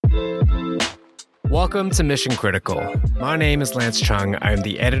Welcome to Mission Critical. My name is Lance Chung. I'm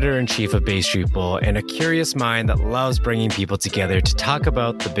the editor-in-chief of Bay Street Bull and a curious mind that loves bringing people together to talk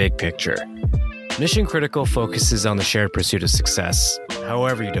about the big picture. Mission Critical focuses on the shared pursuit of success,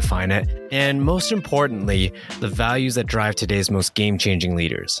 however you define it, and most importantly, the values that drive today's most game-changing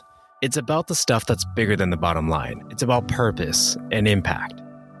leaders. It's about the stuff that's bigger than the bottom line. It's about purpose and impact.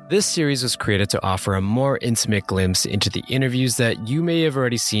 This series was created to offer a more intimate glimpse into the interviews that you may have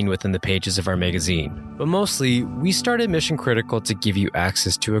already seen within the pages of our magazine. But mostly, we started Mission Critical to give you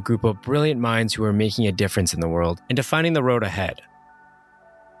access to a group of brilliant minds who are making a difference in the world and defining the road ahead.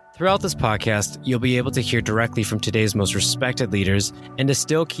 Throughout this podcast, you'll be able to hear directly from today's most respected leaders and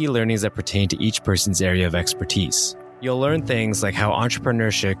distill key learnings that pertain to each person's area of expertise. You'll learn things like how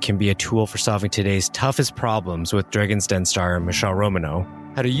entrepreneurship can be a tool for solving today's toughest problems with Dragon's Den star Michelle Romanow,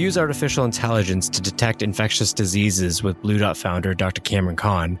 how to use artificial intelligence to detect infectious diseases with Blue Dot founder Dr. Cameron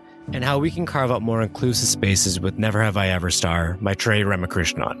Kahn, and how we can carve out more inclusive spaces with Never Have I Ever star Maitreyi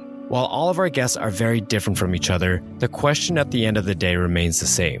Ramakrishnan. While all of our guests are very different from each other, the question at the end of the day remains the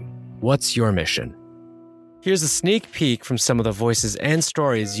same. What's your mission? Here's a sneak peek from some of the voices and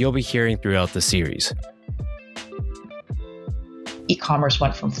stories you'll be hearing throughout the series. E-commerce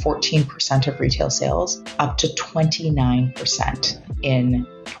went from 14% of retail sales up to 29% in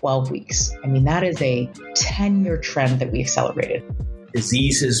 12 weeks. I mean, that is a 10-year trend that we accelerated.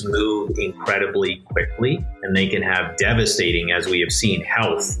 Diseases move incredibly quickly, and they can have devastating, as we have seen,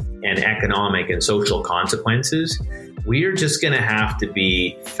 health and economic and social consequences. We're just going to have to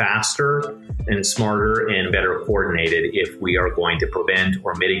be faster and smarter and better coordinated if we are going to prevent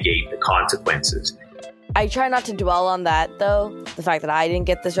or mitigate the consequences. I try not to dwell on that, though, the fact that I didn't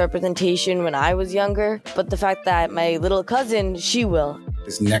get this representation when I was younger, but the fact that my little cousin, she will.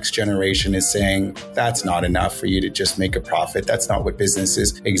 This next generation is saying, that's not enough for you to just make a profit. That's not what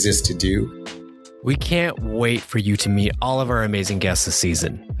businesses exist to do. We can't wait for you to meet all of our amazing guests this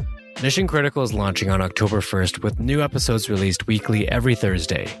season. Mission Critical is launching on October 1st with new episodes released weekly every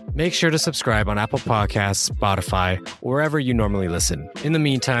Thursday. Make sure to subscribe on Apple Podcasts, Spotify, or wherever you normally listen. In the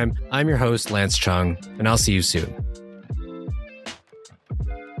meantime, I'm your host, Lance Chung, and I'll see you soon.